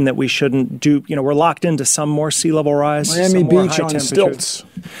doesn't mean that we shouldn't do, we're locked into some more sea level rise. Miami Beach on stilts.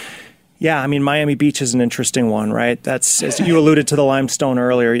 Yeah, I mean, Miami Beach is an interesting one, right? That's, as you alluded to the limestone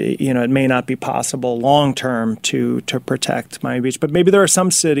earlier, it may not be possible long-term to protect Miami Beach. But maybe there are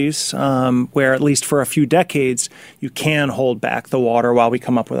some cities where, at least for a few decades, you can hold back the water while we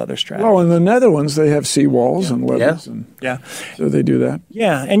come up with other strategies. Well, in the Netherlands, they have seawalls and levees. Yeah. So they do that.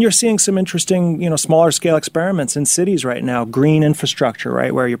 Yeah, and you're seeing some interesting, smaller-scale experiments in cities right now, green infrastructure,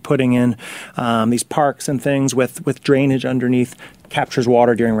 right, where you're putting in these parks and things with drainage underneath. captures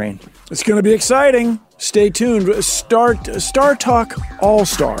water during rain. It's going to be exciting. Stay tuned. Star Talk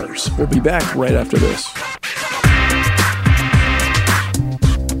All-Stars. We'll be back right after this.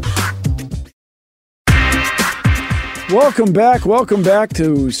 Welcome back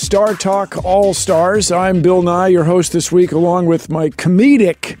to Star Talk All-Stars. I'm Bill Nye, your host this week, along with my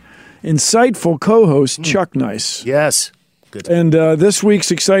comedic, insightful co-host, Chuck Nice. Yes. Good. And this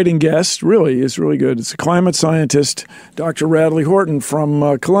week's exciting guest is really good. It's a climate scientist, Dr. Radley Horton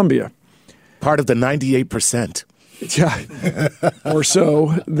from Columbia. Part of the 98%. Yeah, or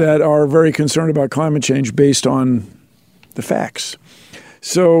so, that are very concerned about climate change based on the facts.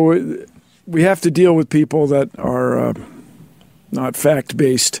 So we have to deal with people that are not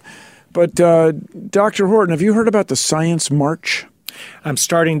fact-based. But Dr. Horton, have you heard about the Science March? I'm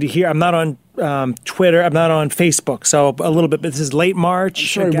starting to hear. I'm not on Twitter. I'm not on Facebook. So a little bit. But this is late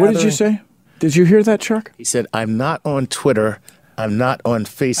March. Sorry, what did you say? Did you hear that, Chuck? He said, I'm not on Twitter. I'm not on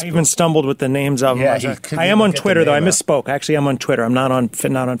Facebook. I even stumbled with the names of them. I am on Twitter, though. I misspoke. Actually, I'm on Twitter. I'm not on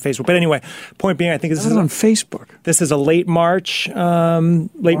Facebook. But anyway, point being, I think this is on Facebook. This is a late March.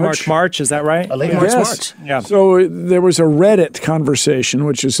 March. Is that right? A late March. Yeah. So there was a Reddit conversation,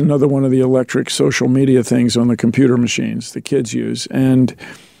 which is another one of the electric social media things on the computer machines the kids use, and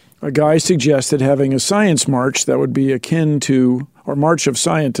a guy suggested having a science march that would be akin to, or march of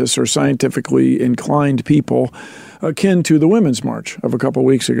scientists or scientifically inclined people, akin to the Women's March of a couple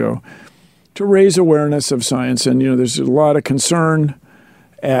weeks ago, to raise awareness of science. And, there's a lot of concern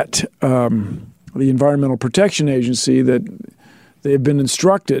at the Environmental Protection Agency that they've been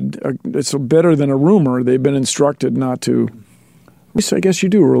instructed, it's better than a rumor, they've been instructed not to, I guess you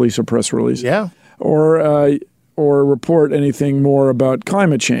do release a press release. Yeah. Or report anything more about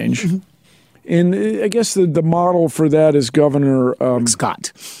climate change. Mm-hmm. And I guess the model for that is Governor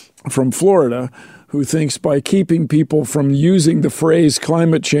Scott from Florida, who thinks by keeping people from using the phrase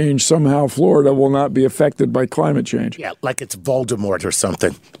climate change, somehow Florida will not be affected by climate change. Yeah, like it's Voldemort or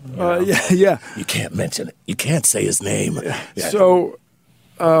something. Yeah. You can't mention it. You can't say his name. Yeah. So,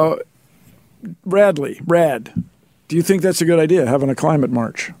 Rad, do you think that's a good idea, having a climate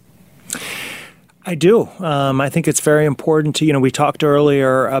march? I do. I think it's very important to, we talked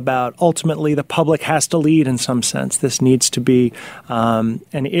earlier about ultimately the public has to lead in some sense. This needs to be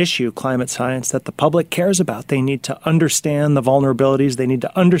an issue, climate science, that the public cares about. They need to understand the vulnerabilities. They need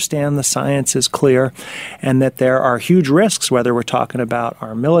to understand the science is clear and that there are huge risks, whether we're talking about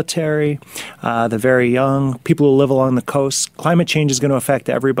our military, the very young, people who live along the coast. Climate change is going to affect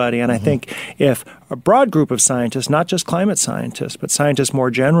everybody. And I think if a broad group of scientists, not just climate scientists, but scientists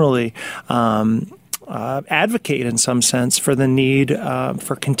more generally, advocate in some sense for the need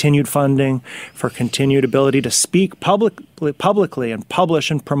for continued funding, for continued ability to speak publicly and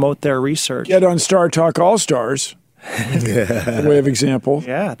publish and promote their research. Get on Star Talk All-Stars. A way of example.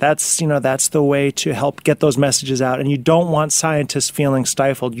 Yeah, that's the way to help get those messages out. And you don't want scientists feeling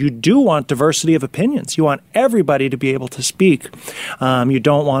stifled. You do want diversity of opinions. You want everybody to be able to speak. You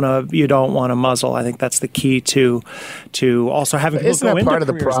don't want to muzzle. I think that's the key to also having people Isn't go that into part of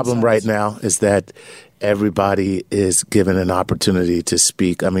the careers in problem right now is that everybody is given an opportunity to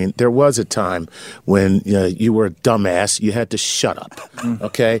speak. I mean, there was a time when you were a dumbass. You had to shut up,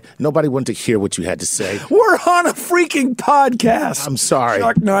 okay? Nobody wanted to hear what you had to say. We're on a freaking podcast. I'm sorry.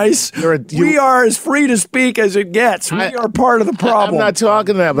 Chuck Nice. We are as free to speak as it gets. We are part of the problem. I'm not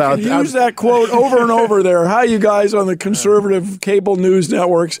talking about... Use that quote over and over there. How you guys on the conservative cable news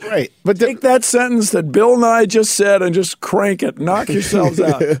networks take that sentence that Bill Nye just said and just crank it. Knock yourselves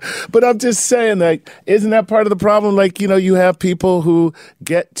out. But I'm just saying that... Isn't that part of the problem? Like, you have people who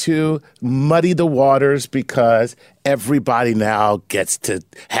get to muddy the waters because everybody now gets to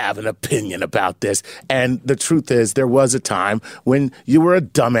have an opinion about this. And the truth is, there was a time when you were a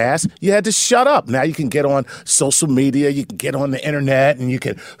dumbass. You had to shut up. Now you can get on social media, you can get on the internet, and you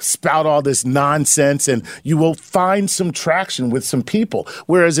can spout all this nonsense, and you will find some traction with some people.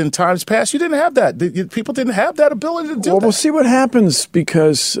 Whereas in times past, you didn't have that. People didn't have that ability to do that. Well, we'll see what happens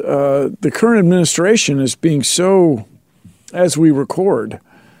because the current administration is being so, as we record,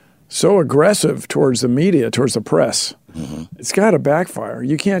 so aggressive towards the media, towards the press. Mm-hmm. It's got to backfire.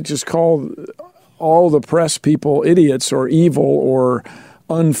 You can't just call all the press people idiots or evil or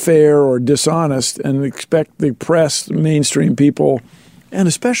unfair or dishonest and expect the press, mainstream people, and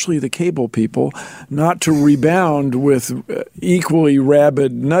especially the cable people, not to rebound with equally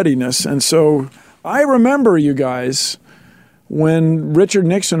rabid nuttiness. And so I remember, you guys, when Richard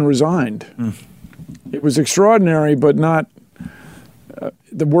Nixon resigned. It was extraordinary, but not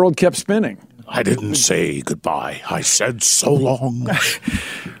the world kept spinning. I didn't say goodbye. I said so long.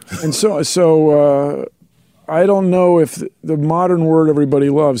 And so I don't know if the modern word everybody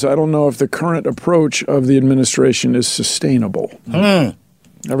loves, I don't know if the current approach of the administration is sustainable.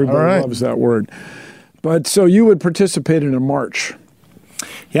 Everybody loves that word. But so you would participate in a march.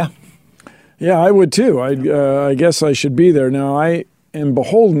 Yeah. Yeah, I would too. I guess I should be there. Now, I am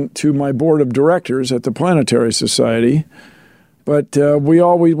beholden to my board of directors at the Planetary Society, but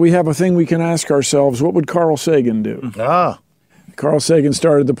we have a thing we can ask ourselves, what would Carl Sagan do? Carl Sagan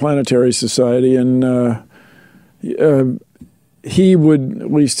started the Planetary Society, and he would,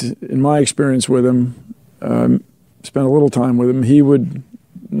 at least in my experience with him, spent a little time with him, he would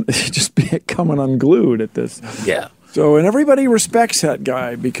just be coming unglued at this. Yeah. So, and everybody respects that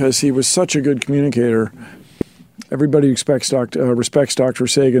guy because he was such a good communicator. Everybody respects Dr.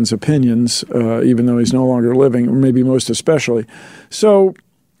 Sagan's opinions, even though he's no longer living, or maybe most especially. So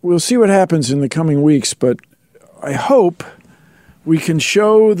we'll see what happens in the coming weeks, but I hope we can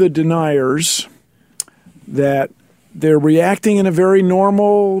show the deniers that they're reacting in a very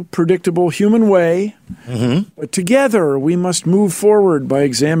normal, predictable human way. But together, we must move forward by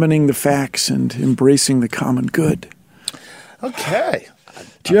examining the facts and embracing the common good. Okay.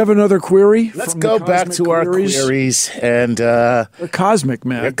 Do you have another query? Let's go back to our queries. And they're cosmic,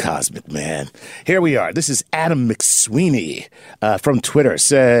 man. They're cosmic, man. Here we are. This is Adam McSweeney from Twitter.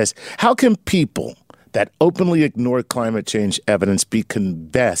 Says, how can people that openly ignore climate change evidence be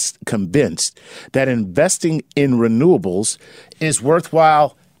convinced that investing in renewables is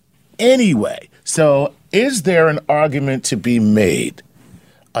worthwhile anyway? So is there an argument to be made,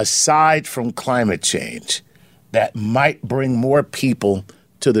 aside from climate change, that might bring more people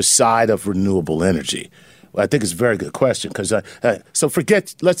to the side of renewable energy? Well, I think it's a very good question because so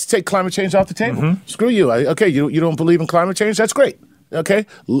let's take climate change off the table. Screw you. You don't believe in climate change? That's great. Okay.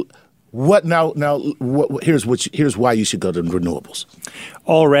 What now? Here's why you should go to renewables.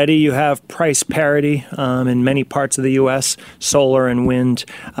 Already, you have price parity in many parts of the U.S. Solar and wind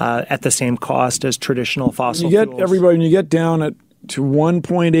at the same cost as traditional fossil fuels. When you get down to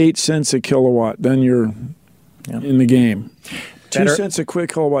 1.8 cents a kilowatt, then you're in the game. 2 cents a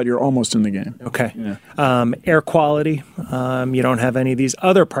quick kilowatt, you're almost in the game. Okay. Yeah. Air quality. You don't have any of these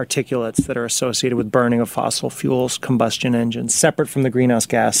other particulates that are associated with burning of fossil fuels, combustion engines, separate from the greenhouse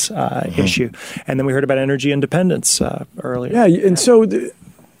gas issue. And then we heard about energy independence earlier. Yeah, and so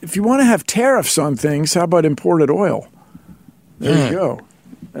if you want to have tariffs on things, how about imported oil? There you go.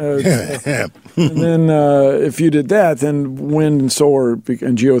 And then if you did that, then wind and solar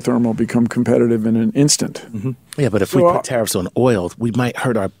and geothermal become competitive in an instant. Yeah, but if we put tariffs on oil, we might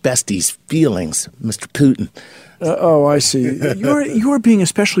hurt our bestie's feelings, Mr. Putin. I see. You are being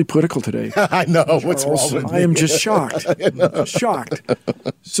especially political today. I know. Charles. What's wrong with me? I am just shocked. Shocked.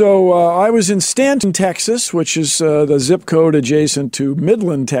 So I was in Stanton, Texas, which is the zip code adjacent to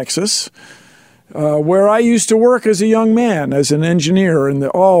Midland, Texas, where I used to work as a young man, as an engineer in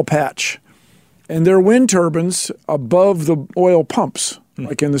the oil patch. And there are wind turbines above the oil pumps,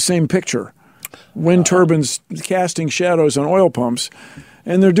 like in the same picture. Wind turbines casting shadows on oil pumps.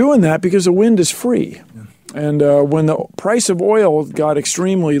 And they're doing that because the wind is free. And when the price of oil got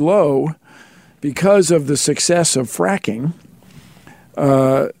extremely low because of the success of fracking,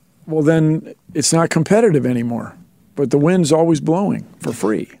 then it's not competitive anymore. But the wind's always blowing for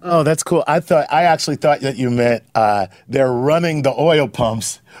free. Oh, that's cool. I actually thought that you meant they're running the oil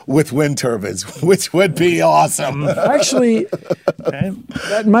pumps with wind turbines, which would be awesome. Actually,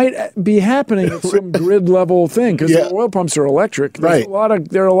 that might be happening at some grid level thing because the oil pumps are electric.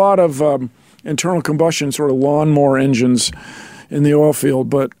 There are a lot of internal combustion sort of lawnmower engines in the oil field,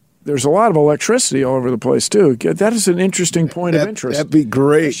 but there's a lot of electricity all over the place, too. That is an interesting point of interest. That'd be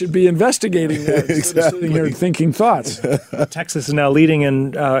great. I should be investigating that instead of sitting here thinking thoughts. Texas is now leading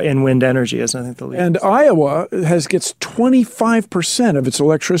in wind energy, as I think the lead. And Iowa gets 25% of its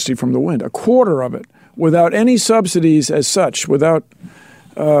electricity from the wind, a quarter of it, without any subsidies as such, without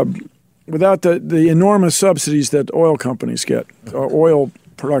the enormous subsidies that oil companies get, oil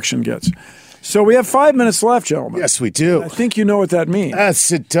production gets. So we have 5 minutes left, gentlemen. Yes, we do. I think you know what that means.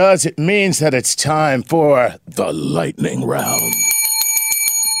 Yes, it does. It means that it's time for the lightning round.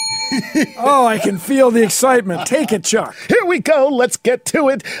 Oh, I can feel the excitement. Take it, Chuck. Here we go. Let's get to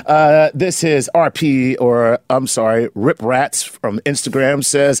it. This is Rip Rats from Instagram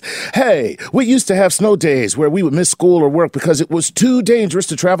says, hey, we used to have snow days where we would miss school or work because it was too dangerous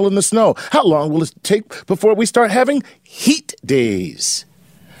to travel in the snow. How long will it take before we start having heat days?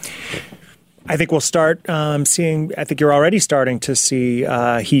 I think we'll start seeing. I think you're already starting to see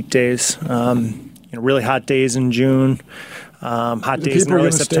heat days. Really hot days in June. Hot days in early September. People are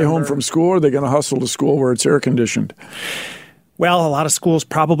going to stay home from school, or are they going to hustle to school where it's air conditioned? Well, a lot of schools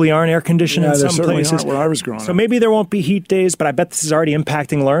probably aren't air conditioned in some places. Aren't where I was growing up. So maybe there won't be heat days, but I bet this is already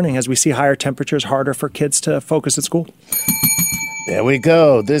impacting learning as we see higher temperatures, harder for kids to focus at school. There we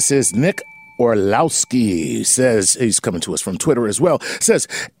go. This is Nick Orlowski. Says, he's coming to us from Twitter as well. Says,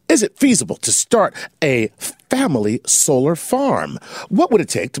 is it feasible to start a family solar farm? What would it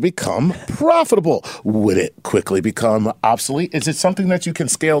take to become profitable? Would it quickly become obsolete? Is it something that you can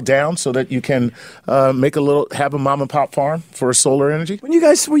scale down so that you can have a mom and pop farm for solar energy? When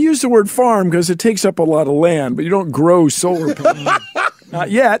we use the word farm because it takes up a lot of land, but you don't grow solar panels. Not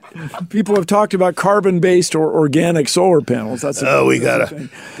yet. People have talked about carbon-based or organic solar panels. That's we got a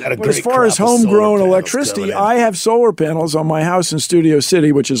But as far as homegrown electricity, I have solar panels on my house in Studio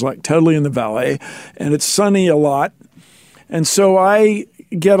City, which is like totally in the valley, and it's sunny a lot. And so I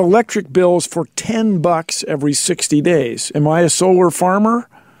get electric bills for $10 every 60 days. Am I a solar farmer?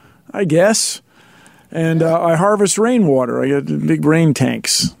 I guess. And I harvest rainwater. I get big rain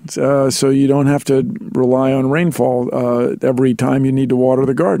tanks, so you don't have to rely on rainfall every time you need to water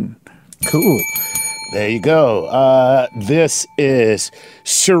the garden. Cool. There you go. This is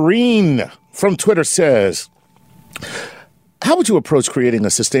Shireen from Twitter says, how would you approach creating a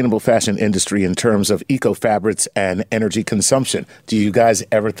sustainable fashion industry in terms of eco-fabrics and energy consumption? Do you guys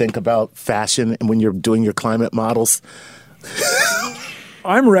ever think about fashion when you're doing your climate models?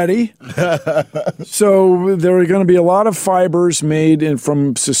 I'm ready. So there are going to be a lot of fibers made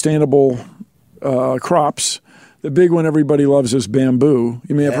from sustainable crops. The big one everybody loves is bamboo.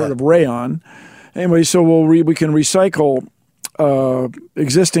 You may have heard of rayon. Anyway, so we can recycle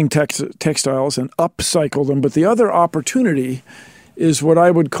existing textiles and upcycle them. But the other opportunity is what I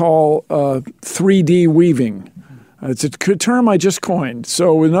would call 3D weaving. It's a term I just coined.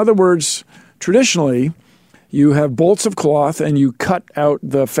 So in other words, traditionally, you have bolts of cloth and you cut out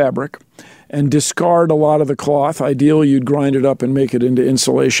the fabric and discard a lot of the cloth. Ideally, you'd grind it up and make it into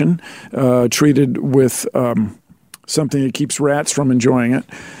insulation, treated with something that keeps rats from enjoying it.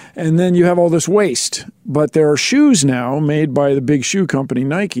 And then you have all this waste. But there are shoes now made by the big shoe company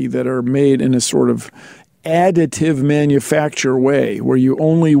Nike that are made in a sort of additive manufacture way where you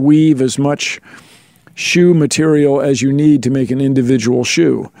only weave as much shoe material as you need to make an individual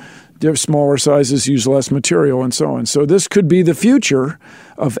shoe. Smaller sizes use less material and so on. So this could be the future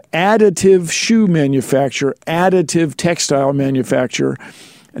of additive shoe manufacture, additive textile manufacture,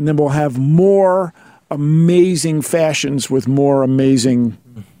 and then we'll have more amazing fashions with more amazing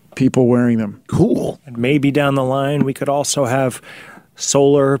people wearing them. Cool. And maybe down the line we could also have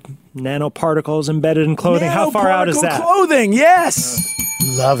solar nanoparticles embedded in clothing. How far out is that? Clothing, yes.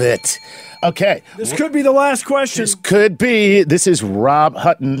 Love it. Okay. This could be the last question. This could be. This is Rob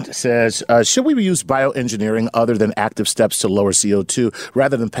Hutton says, should we use bioengineering other than active steps to lower CO2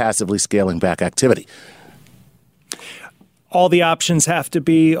 rather than passively scaling back activity? All the options have to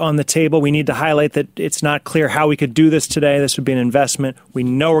be on the table. We need to highlight that it's not clear how we could do this today. This would be an investment. We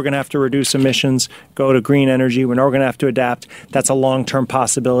know we're going to have to reduce emissions, go to green energy. We know we're going to have to adapt. That's a long-term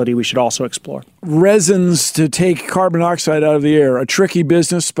possibility we should also explore. Resins to take carbon dioxide out of the air. A tricky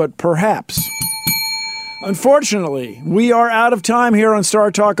business, but perhaps. Unfortunately, we are out of time here on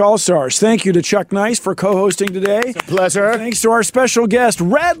Star Talk All-Stars. Thank you to Chuck Nice for co-hosting today. It's a pleasure. Thanks to our special guest,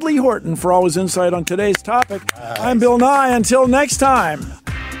 Radley Horton, for all his insight on today's topic. I'm Bill Nye. Until next time,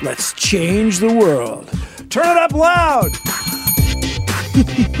 let's change the world. Turn it up loud!